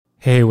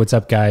Hey, what's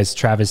up, guys?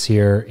 Travis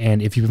here.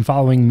 And if you've been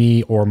following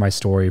me or my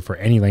story for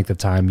any length of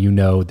time, you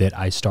know that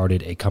I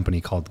started a company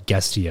called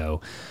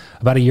Guestio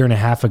about 1.5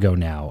 years ago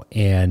now.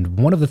 And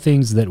one of the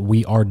things that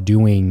we are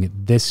doing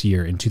this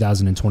year in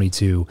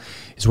 2022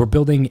 is we're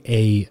building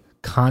a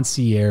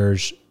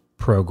concierge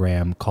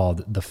program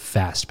called the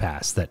Fast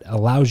Pass that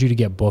allows you to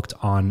get booked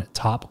on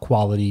top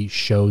quality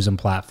shows and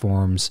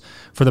platforms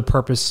for the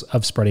purpose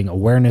of spreading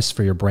awareness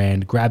for your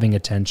brand, grabbing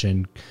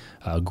attention,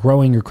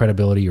 growing your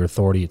credibility, your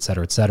authority, et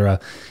cetera, et cetera.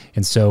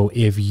 And so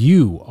if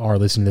you are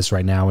listening to this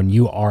right now and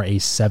you are a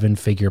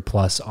 7-figure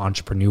plus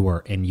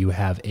entrepreneur and you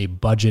have a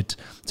budget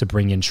to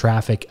bring in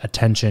traffic,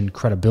 attention,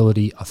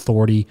 credibility,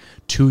 authority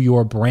to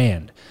your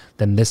brand,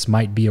 then this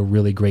might be a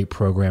really great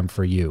program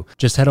for you.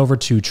 Just head over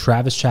to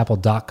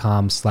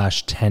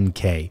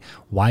travischappell.com/10K.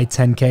 Why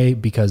 10K?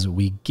 Because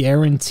we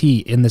guarantee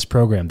in this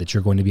program that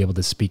you're going to be able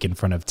to speak in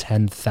front of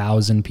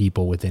 10,000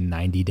 people within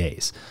 90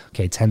 days.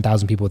 Okay,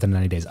 10,000 people within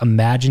 90 days.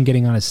 Imagine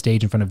getting on a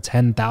stage in front of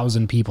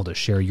 10,000 people to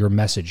share your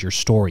message, your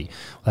story.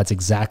 Well, that's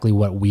exactly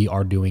what we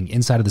are doing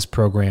inside of this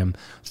program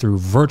through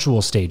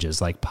virtual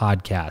stages like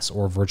podcasts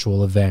or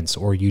virtual events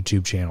or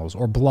YouTube channels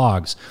or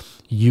blogs.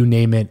 You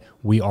name it,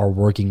 we are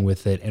working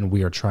with it, and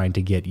we are trying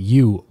to get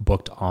you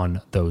booked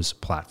on those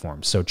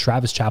platforms. So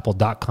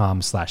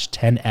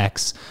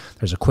travischappell.com/10X.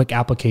 There's a quick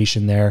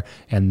application there,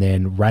 and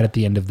then right at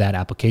the end of that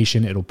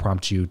application, it'll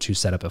prompt you to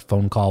set up a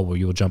phone call where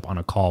you'll jump on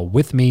a call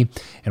with me,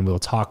 and we'll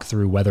talk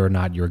through whether or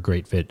not you're a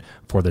great fit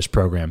for this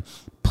program.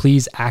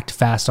 Please act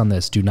fast on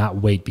this. Do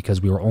not wait,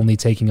 because we are only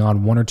taking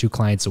on 1 or 2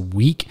 clients a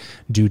week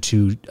due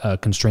to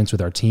constraints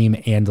with our team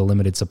and the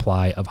limited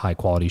supply of high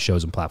quality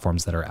shows and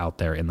platforms that are out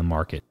there in the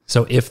market.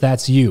 So if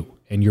that's you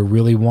and you're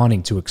really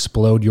wanting to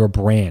explode your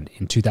brand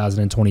in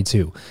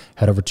 2022,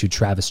 head over to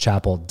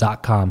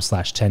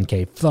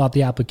travischappell.com/10K, fill out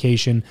the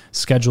application,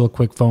 schedule a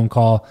quick phone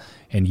call,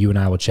 and you and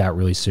I will chat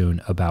really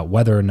soon about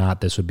whether or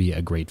not this would be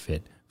a great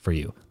fit for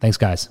you. Thanks,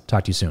 guys.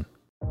 Talk to you soon.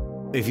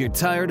 If you're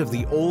tired of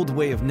the old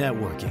way of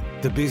networking,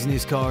 the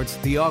business cards,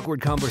 the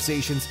awkward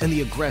conversations, and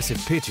the aggressive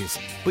pitches,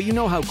 but you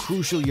know how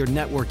crucial your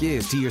network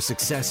is to your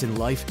success in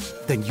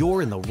life, then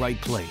you're in the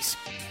right place.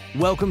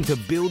 Welcome to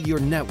Build Your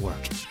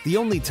Network, the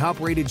only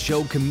top-rated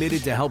show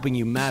committed to helping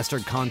you master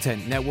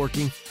content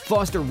networking,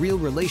 foster real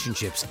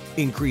relationships,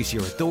 increase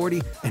your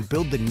authority, and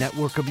build the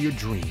network of your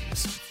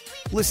dreams.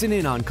 Listen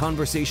in on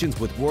conversations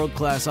with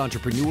world-class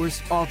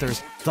entrepreneurs,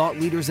 authors, thought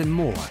leaders, and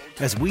more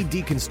as we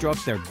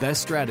deconstruct their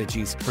best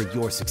strategies for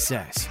your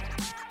success.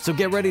 So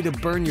get ready to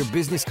burn your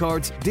business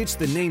cards, ditch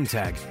the name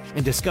tag,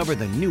 and discover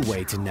the new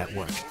way to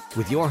network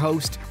with your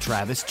host,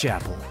 Travis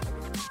Chappell.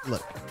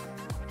 Look,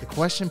 the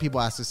question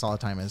people ask us all the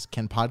time is,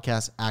 can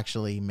podcasts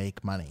actually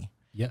make money?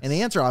 Yes. And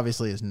the answer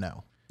obviously is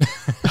no.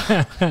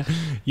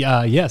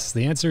 Yes,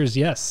 the answer is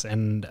yes.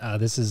 And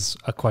this is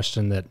a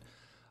question that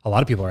a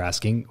lot of people are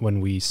asking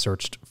when we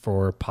searched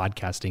for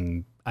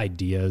podcasting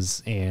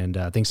ideas and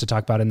things to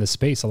talk about in this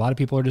space. A lot of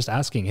people are just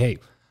asking, hey,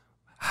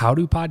 how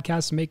do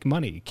podcasts make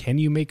money? Can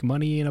you make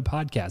money in a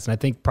podcast? And I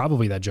think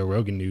probably that Joe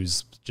Rogan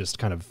news just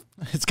kind of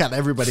it's got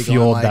everybody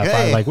fueled going that like,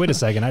 fire. hey. Like, wait a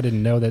second, I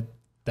didn't know that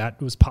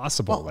was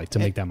possible, to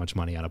make that much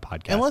money on a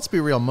podcast. And let's be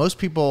real. Most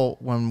people,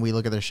 when we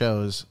look at their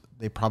shows,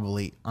 they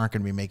probably aren't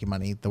going to be making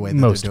money the way that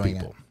most they're doing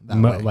people, it.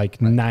 That way. Like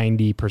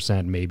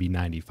 90%, maybe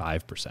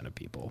 95% of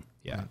people.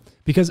 Yeah. Right.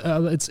 Because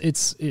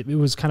it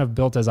was kind of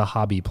built as a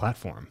hobby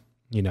platform.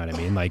 You know what I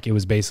mean? Like, it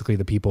was basically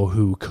the people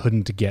who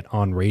couldn't get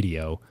on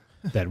radio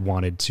that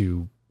wanted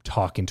to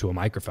talk into a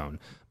microphone.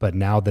 But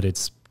now that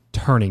it's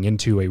turning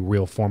into a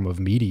real form of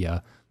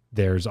media,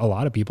 there's a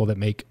lot of people that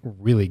make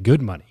really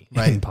good money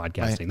in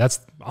podcasting. Right. That's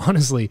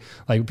honestly,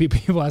 like,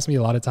 people ask me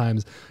a lot of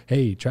times,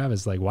 hey,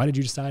 Travis, like, why did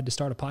you decide to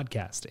start a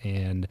podcast?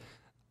 And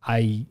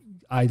I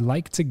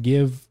like to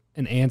give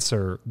an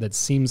answer that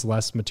seems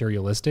less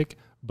materialistic,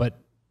 but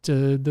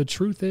the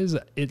truth is,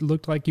 it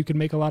looked like you could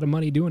make a lot of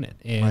money doing it,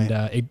 and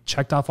it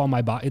checked off all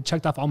my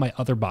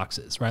other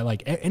boxes, right?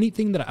 Like,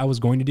 anything that I was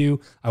going to do,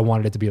 I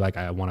wanted it to be like,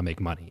 I want to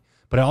make money.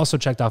 But I also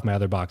checked off my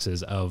other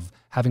boxes of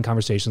having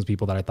conversations with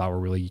people that I thought were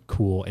really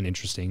cool and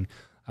interesting,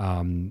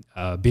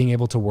 being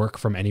able to work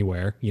from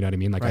anywhere. You know what I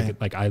mean?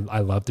 Like, I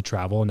love to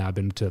travel, and I've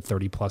been to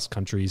 30 plus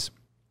countries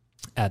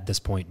at this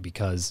point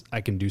because I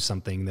can do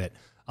something that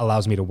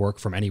allows me to work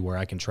from anywhere.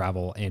 I can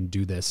travel and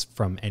do this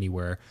from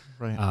anywhere.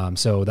 Right.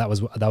 So that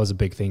was a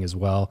big thing as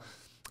well.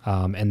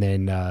 And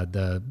then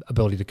the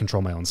ability to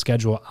control my own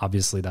schedule.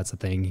 Obviously, that's a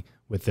thing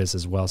with this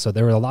as well. So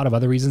there were a lot of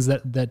other reasons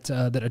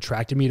that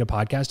attracted me to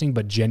podcasting,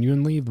 but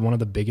genuinely, one of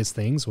the biggest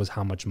things was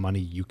how much money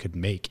you could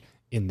make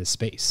in this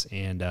space.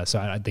 And so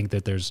I think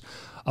that there's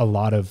a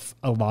lot of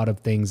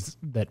things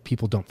that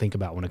people don't think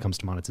about when it comes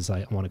to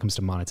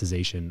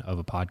monetization of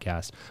a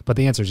podcast. But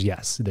the answer is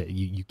yes, that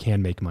you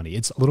can make money.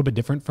 It's a little bit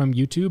different from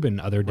YouTube and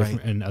other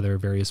different and other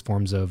various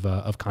forms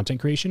of content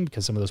creation,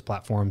 because some of those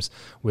platforms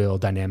will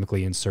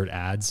dynamically insert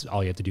ads.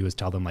 All you have to do is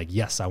tell them, like,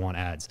 yes, I want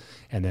ads,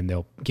 and then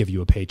they'll give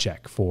you a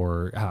paycheck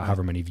for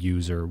however many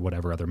views or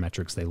whatever other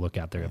metrics they look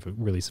at. They have a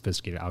really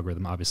sophisticated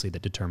algorithm, obviously,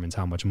 that determines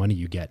how much money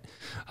you get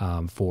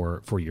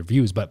for your views.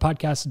 views, but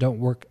podcasts don't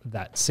work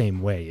that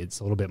same way. It's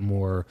a little bit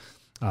more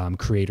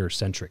creator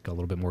centric, a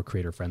little bit more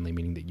creator friendly,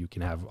 meaning that you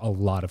can have a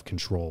lot of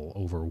control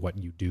over what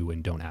you do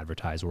and don't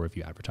advertise, or if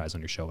you advertise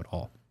on your show at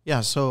all.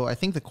 Yeah. So I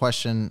think the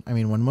question, I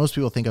mean, when most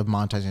people think of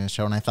monetizing a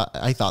show, and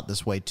I thought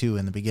this way too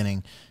in the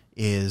beginning,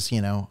 is,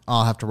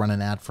 I'll have to run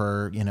an ad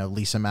for,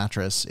 Lisa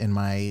Mattress in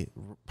my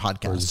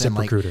podcast. Or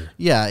ZipRecruiter.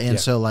 Yeah. And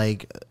so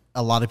like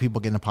a lot of people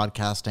get into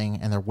podcasting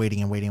and they're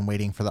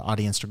waiting for the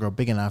audience to grow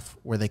big enough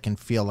where they can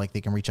feel like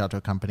they can reach out to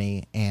a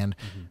company and,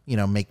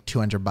 make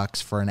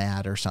 $200 for an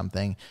ad or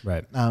something.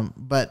 Right.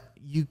 But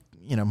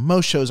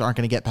most shows aren't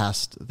going to get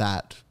past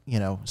that,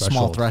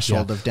 small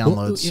threshold of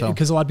downloads. Well,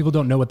 because a lot of people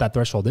don't know what that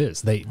threshold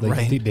is. They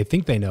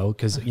think they know,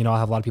 because, I'll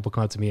have a lot of people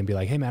come up to me and be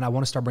like, hey man, I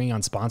want to start bringing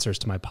on sponsors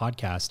to my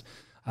podcast.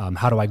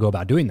 How do I go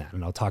about doing that?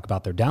 And I'll talk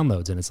about their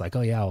downloads, and it's like,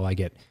 oh yeah, well I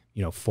get,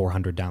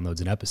 400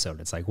 downloads an episode.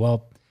 It's like,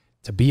 well,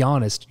 to be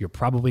honest, you're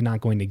probably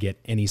not going to get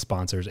any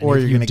sponsors. Or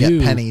you're going to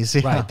get pennies.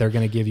 Yeah. Right. They're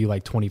going to give you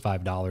like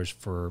 $25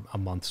 for a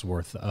month's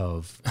worth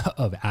of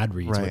ad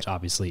reads, which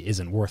obviously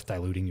isn't worth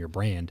diluting your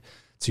brand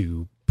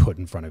to put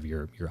in front of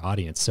your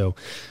audience. So,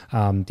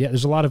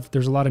 there's a lot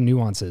of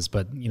nuances,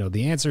 but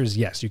the answer is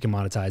yes, you can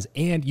monetize,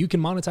 and you can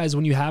monetize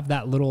when you have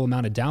that little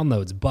amount of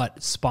downloads.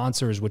 But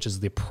sponsors, which is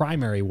the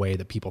primary way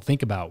that people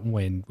think about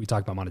when we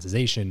talk about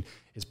monetization,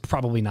 is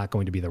probably not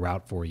going to be the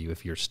route for you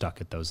if you're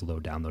stuck at those low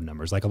download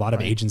numbers. Like a lot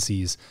of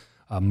agencies,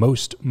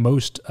 most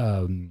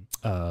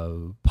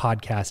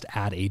podcast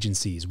ad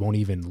agencies won't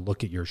even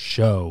look at your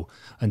show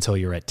until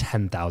you're at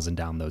 10,000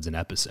 downloads an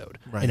episode.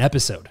 Right. An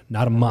episode,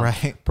 not a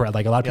month. Right.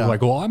 Like a lot of people are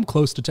like, well, I'm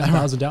close to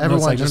 10,000 downloads.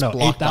 Everyone like, just no,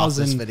 blocked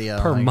 8,000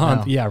 per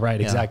month. No. Yeah, right.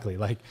 Yeah. Exactly.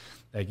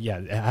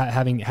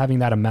 Having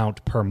that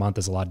amount per month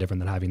is a lot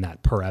different than having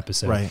that per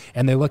episode. Right.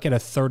 And they look at a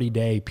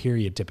 30-day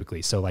period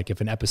typically. So like if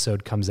an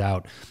episode comes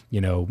out,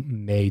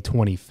 May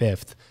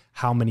 25th,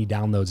 how many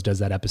downloads does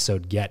that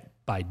episode get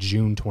by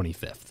June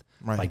 25th?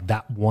 Right. Like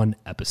that one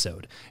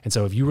episode. And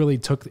so if you really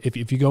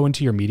if you go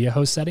into your media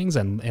host settings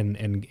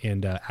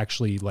and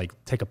actually like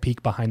take a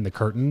peek behind the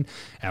curtain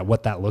at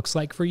what that looks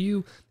like for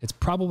you, it's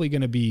probably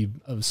going to be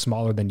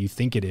smaller than you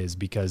think it is,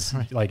 because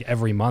like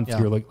every month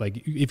you're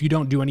like, if you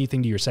don't do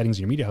anything to your settings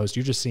in your media host,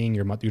 you're just seeing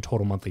your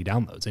total monthly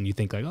downloads, and you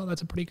think like, oh,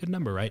 that's a pretty good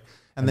number, right?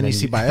 And then you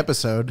see by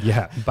episode.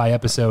 Yeah, by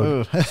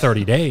episode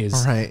 30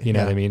 days, right? You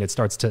know what I mean? It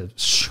starts to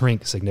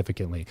shrink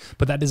significantly.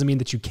 But that doesn't mean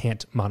that you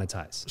can't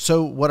monetize.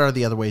 So what are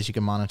the other ways you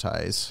can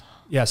monetize?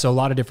 Yeah, so a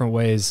lot of different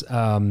ways.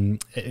 And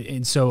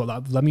so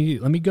let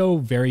me go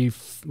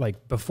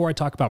before I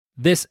talk about.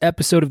 This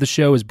episode of the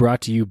show is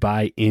brought to you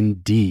by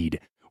Indeed.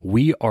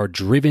 We are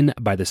driven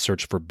by the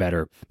search for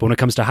better. But when it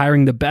comes to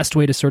hiring, the best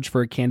way to search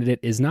for a candidate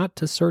is not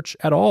to search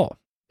at all.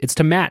 It's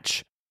to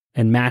match,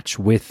 and match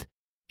with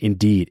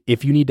Indeed.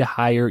 If you need to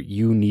hire,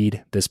 you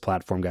need this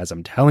platform, guys.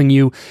 I'm telling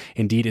you,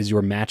 Indeed is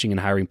your matching and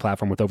hiring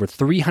platform with over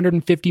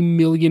 350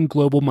 million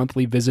global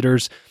monthly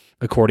visitors,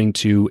 according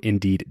to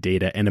Indeed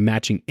data, and a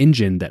matching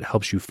engine that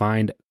helps you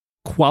find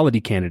quality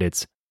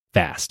candidates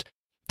fast.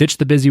 Ditch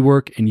the busy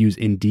work and use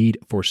Indeed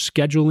for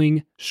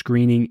scheduling,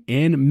 screening,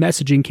 and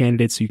messaging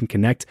candidates so you can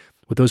connect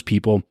with those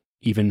people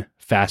even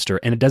faster.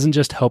 And it doesn't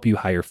just help you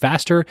hire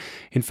faster.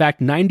 In fact,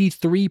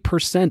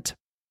 93%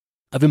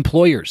 of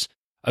employers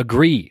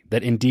agree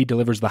that Indeed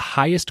delivers the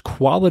highest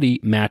quality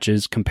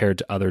matches compared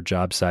to other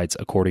job sites,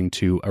 according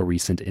to a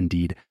recent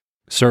Indeed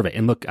survey.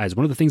 And look, guys,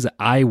 one of the things that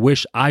I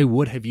wish I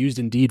would have used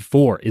Indeed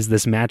for is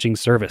this matching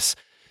service.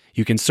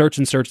 You can search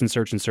and search and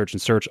search and search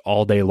and search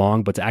all day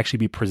long, but to actually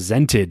be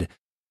presented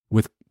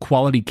with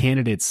quality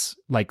candidates,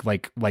 like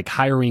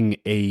hiring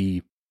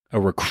a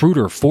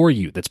recruiter for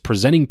you that's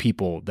presenting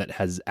people that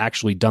has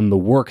actually done the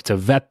work to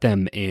vet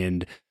them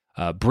and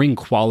bring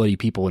quality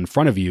people in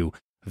front of you.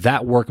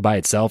 That work by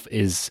itself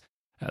is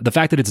the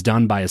fact that it's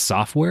done by a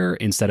software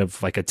instead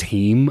of like a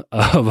team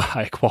of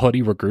high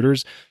quality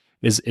recruiters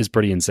is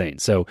pretty insane.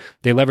 So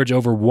they leverage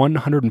over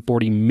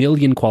 140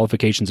 million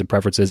qualifications and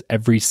preferences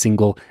every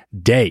single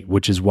day,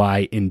 which is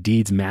why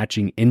Indeed's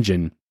matching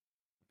engine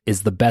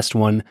is the best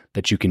one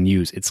that you can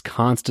use. It's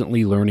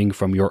constantly learning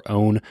from your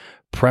own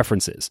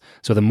preferences.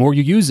 So the more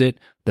you use it,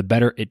 the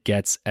better it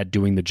gets at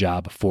doing the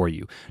job for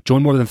you.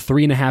 Join more than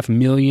 3.5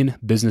 million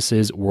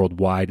businesses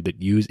worldwide that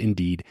use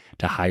Indeed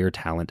to hire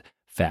talent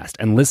fast.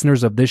 And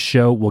listeners of this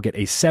show will get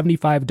a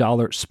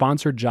 $75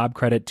 sponsored job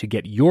credit to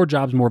get your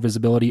jobs more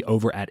visibility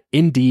over at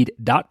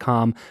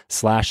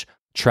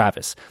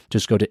Indeed.com/Travis.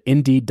 Just go to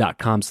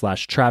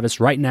Indeed.com/Travis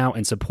right now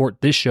and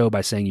support this show by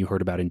saying you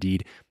heard about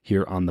Indeed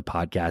here on the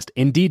podcast.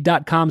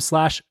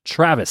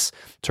 Indeed.com/Travis.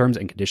 Terms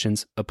and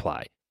conditions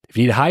apply. If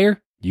you need to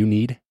hire, you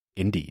need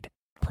Indeed.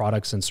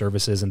 Products and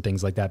services and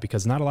things like that,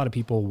 because not a lot of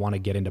people want to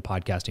get into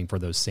podcasting for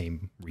those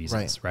same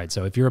reasons, right?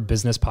 So if you're a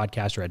business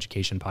podcaster,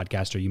 education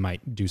podcaster, you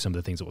might do some of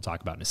the things that we'll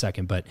talk about in a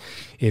second. But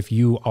if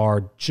you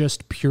are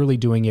just purely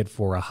doing it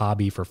for a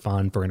hobby, for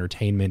fun, for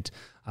entertainment,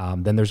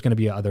 Then there's going to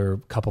be other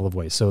couple of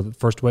ways. So the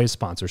first way is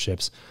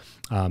sponsorships.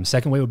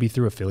 Second way would be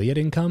through affiliate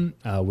income,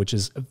 which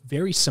is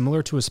very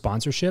similar to a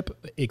sponsorship,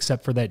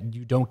 except for that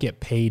you don't get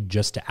paid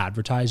just to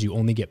advertise. You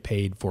only get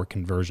paid for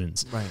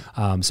conversions.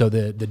 Right. So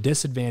the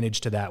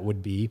disadvantage to that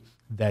would be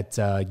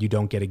that you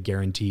don't get a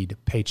guaranteed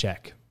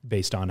paycheck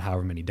based on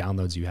however many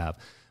downloads you have.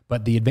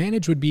 But the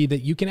advantage would be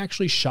that you can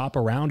actually shop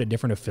around at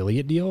different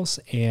affiliate deals,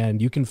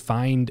 and you can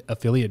find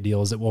affiliate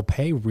deals that will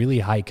pay really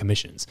high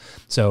commissions.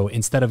 So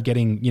instead of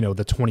getting, the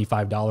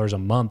 $25 a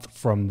month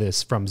from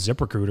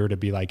ZipRecruiter to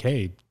be like,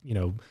 hey,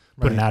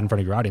 put an ad in front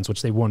of your audience,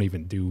 which they won't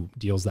even do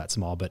deals that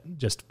small. But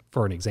just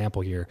for an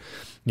example here,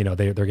 they're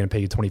going to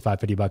pay you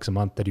 $25-$50 a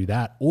month to do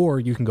that.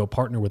 Or you can go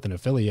partner with an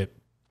affiliate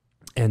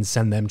and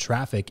send them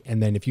traffic.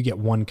 And then if you get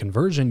one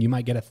conversion, you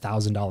might get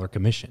 $1,000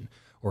 commission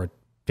or a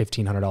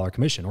 $1,500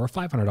 commission or a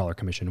 $500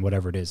 commission,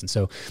 whatever it is. And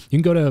so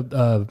you can go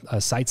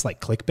to sites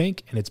like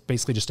ClickBank, and it's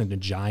basically just a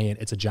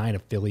giant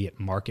affiliate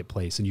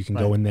marketplace. And you can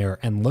go in there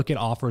and look at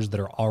offers that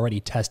are already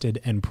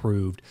tested and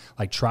proved,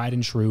 like tried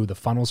and true. The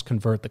funnels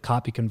convert, the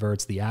copy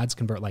converts, the ads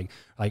convert, like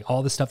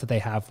all the stuff that they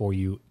have for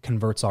you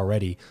converts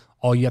already.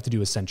 All you have to do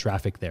is send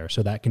traffic there.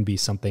 So that can be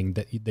something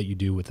that you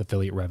do with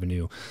affiliate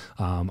revenue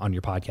on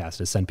your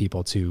podcast, is send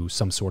people to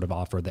some sort of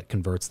offer that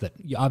converts. That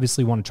you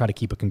obviously want to try to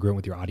keep it congruent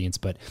with your audience,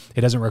 but it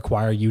doesn't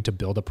require you to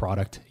build a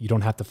product. You don't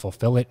have to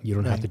fulfill it. You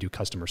don't have to do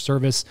customer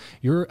service.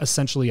 You're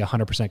essentially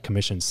 100%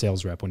 commission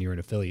sales rep when you're an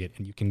affiliate,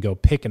 and you can go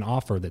pick an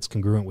offer that's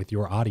congruent with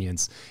your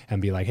audience and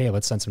be like, hey,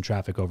 let's send some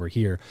traffic over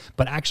here,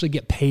 but actually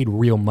get paid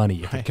real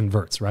money if it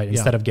converts, right?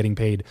 Instead of getting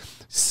paid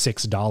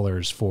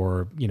 $6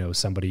 for,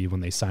 somebody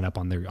when they sign up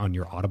on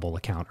your Audible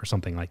account or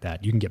something like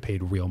that. You can get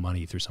paid real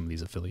money through some of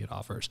these affiliate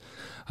offers.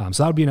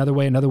 So that would be another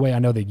way. Another way, I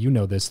know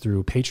that this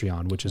through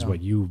Patreon, which is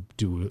what you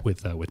do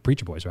with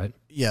Preacher Boys, right?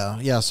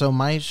 Yeah. So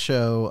my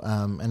show,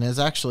 and it's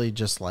actually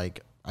just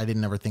like, I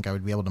didn't ever think I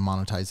would be able to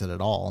monetize it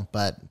at all,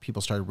 but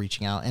people started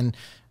reaching out. And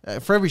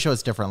for every show,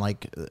 it's different.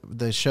 Like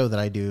the show that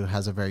I do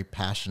has a very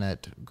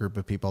passionate group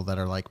of people that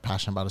are like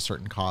passionate about a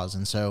certain cause.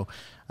 And so,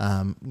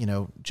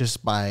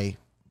 just by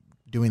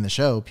doing the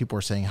show, people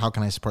were saying, how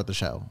can I support the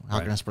show? How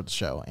can I support the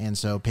show? And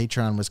so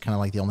Patreon was kind of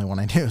like the only one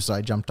I knew. So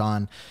I jumped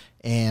on,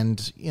 and,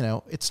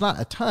 it's not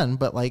a ton,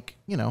 but like,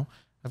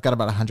 I've got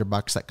about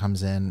 $100 that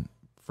comes in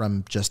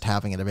from just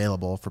having it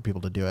available for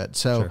people to do it.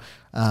 So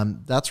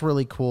that's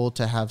really cool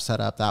to have set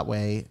up that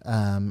way.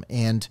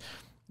 And,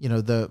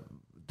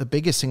 the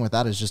biggest thing with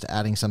that is just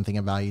adding something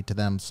of value to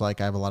them. So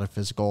like I have a lot of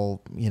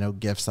physical,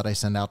 gifts that I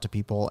send out to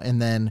people.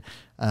 And then,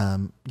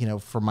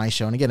 for my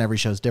show, and again, every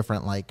show is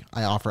different. Like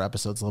I offer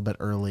episodes a little bit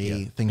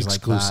early, things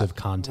like that. Exclusive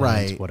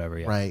content, whatever.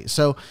 Yeah. Right.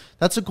 So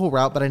that's a cool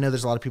route, but I know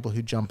there's a lot of people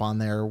who jump on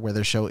there where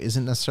their show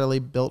isn't necessarily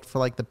built for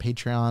like the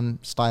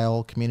Patreon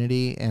style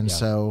community. And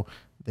so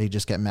they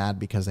just get mad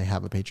because they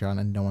have a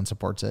Patreon and no one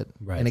supports it.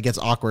 Right. And it gets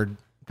awkward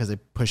because they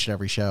push it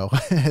every show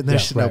and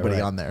there's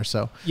nobody on there.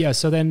 So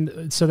so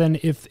then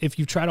if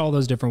you've tried all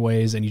those different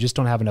ways and you just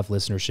don't have enough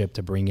listenership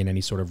to bring in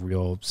any sort of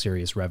real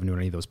serious revenue on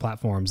any of those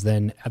platforms,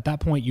 then at that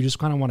point you just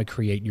kind of want to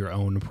create your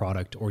own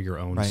product or your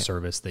own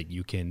service that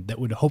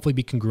would hopefully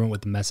be congruent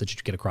with the message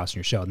you get across in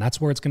your show. And that's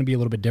where it's going to be a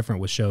little bit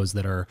different with shows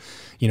that are,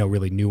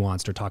 really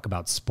nuanced, or talk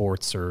about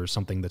sports or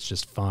something that's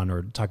just fun,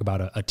 or talk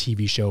about a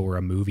TV show or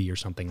a movie or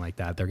something like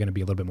that. They're going to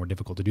be a little bit more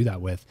difficult to do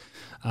that with.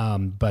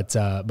 But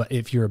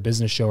if you're a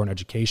business show or an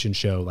education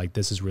show, like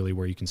this is really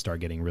where you can start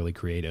getting really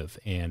creative.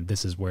 And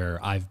this is where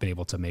I've been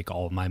able to make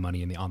all of my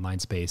money in the online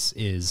space,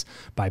 is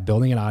by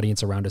building an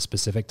audience around a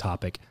specific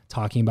topic,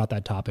 talking about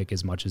that topic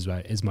as much as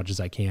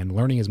I can,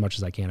 learning as much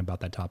as I can about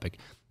that topic,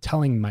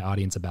 telling my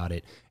audience about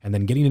it, and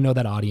then getting to know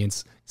that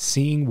audience,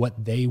 seeing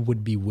what they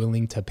would be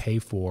willing to pay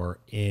for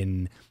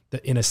in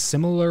a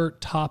similar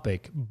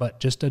topic, but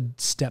just a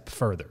step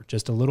further,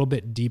 just a little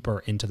bit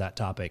deeper into that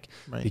topic.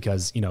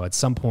 Because, at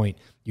some point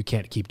you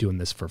can't keep doing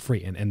this for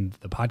free. And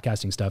the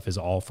podcasting stuff is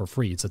all for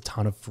free. It's a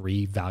ton of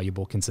free,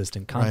 valuable,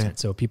 consistent content.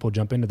 So if people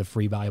jump into the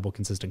free, valuable,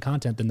 consistent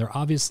content, then they're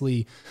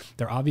obviously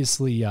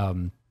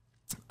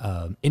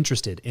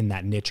interested in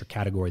that niche or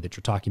category that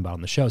you're talking about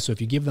on the show. So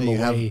if you give them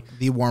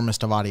the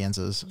warmest of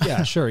audiences.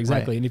 Yeah, sure.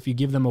 Exactly. And if you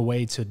give them a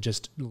way to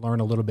just learn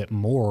a little bit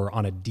more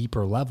on a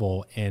deeper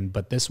level,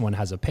 but this one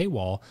has a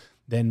paywall,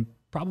 then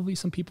probably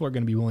some people are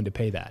going to be willing to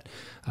pay that.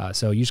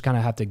 So you just kind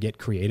of have to get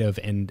creative,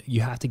 and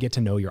you have to get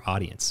to know your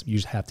audience. You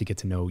just have to get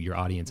to know your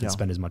audience and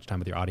spend as much time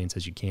with your audience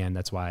as you can.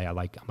 That's why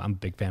I'm a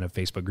big fan of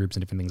Facebook groups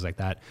and different things like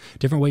that.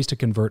 Different ways to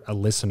convert a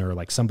listener,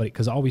 like somebody,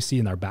 because all we see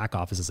in our back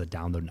office is a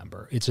download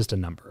number. It's just a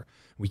number.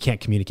 We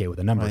can't communicate with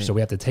a number. So we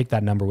have to take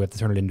that number, we have to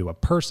turn it into a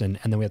person,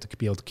 and then we have to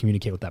be able to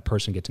communicate with that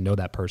person, get to know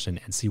that person,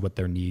 and see what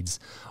their needs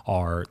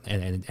are,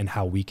 and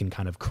how we can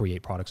kind of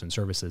create products and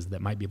services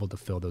that might be able to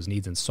fill those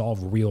needs and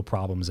solve real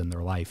problems in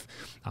their life.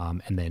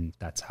 And then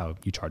that's how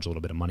you charge a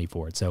little bit of money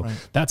for it. So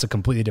that's a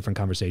completely different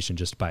conversation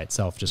just by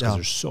itself, just because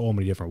there's so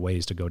many different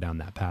ways to go down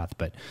that path.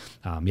 But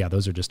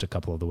those are just a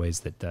couple of the ways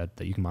that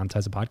you can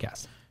monetize a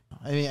podcast.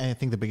 I mean, I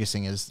think the biggest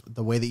thing is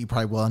the way that you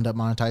probably will end up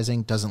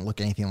monetizing doesn't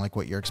look anything like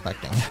what you're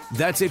expecting.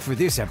 That's it for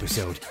this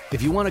episode.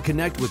 If you want to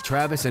connect with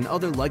Travis and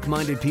other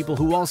like-minded people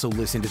who also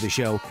listen to the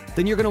show,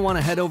 then you're going to want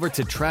to head over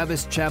to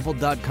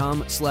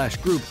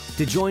travischappell.com/group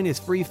to join his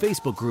free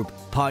Facebook group,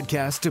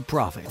 Podcast to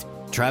Profit.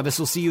 Travis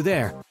will see you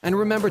there. And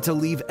remember to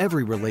leave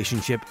every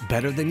relationship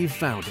better than you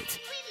found it.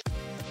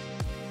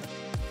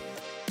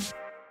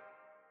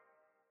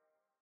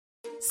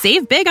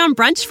 Save big on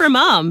brunch for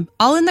mom,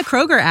 all in the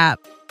Kroger app.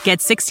 Get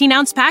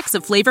 16-ounce packs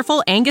of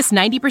flavorful Angus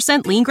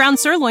 90% lean ground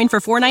sirloin for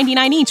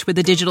 $4.99 each with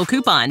a digital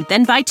coupon.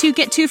 Then buy 2,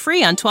 get 2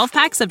 free on 12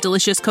 packs of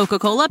delicious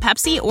Coca-Cola,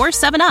 Pepsi, or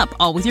 7-Up,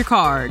 all with your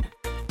card.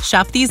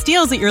 Shop these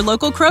deals at your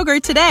local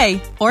Kroger today,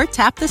 or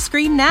tap the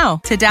screen now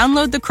to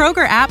download the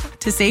Kroger app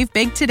to save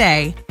big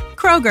today.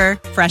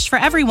 Kroger, fresh for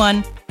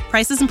everyone.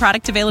 Prices and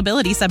product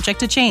availability subject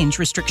to change.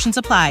 Restrictions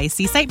apply.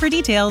 See site for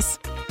details.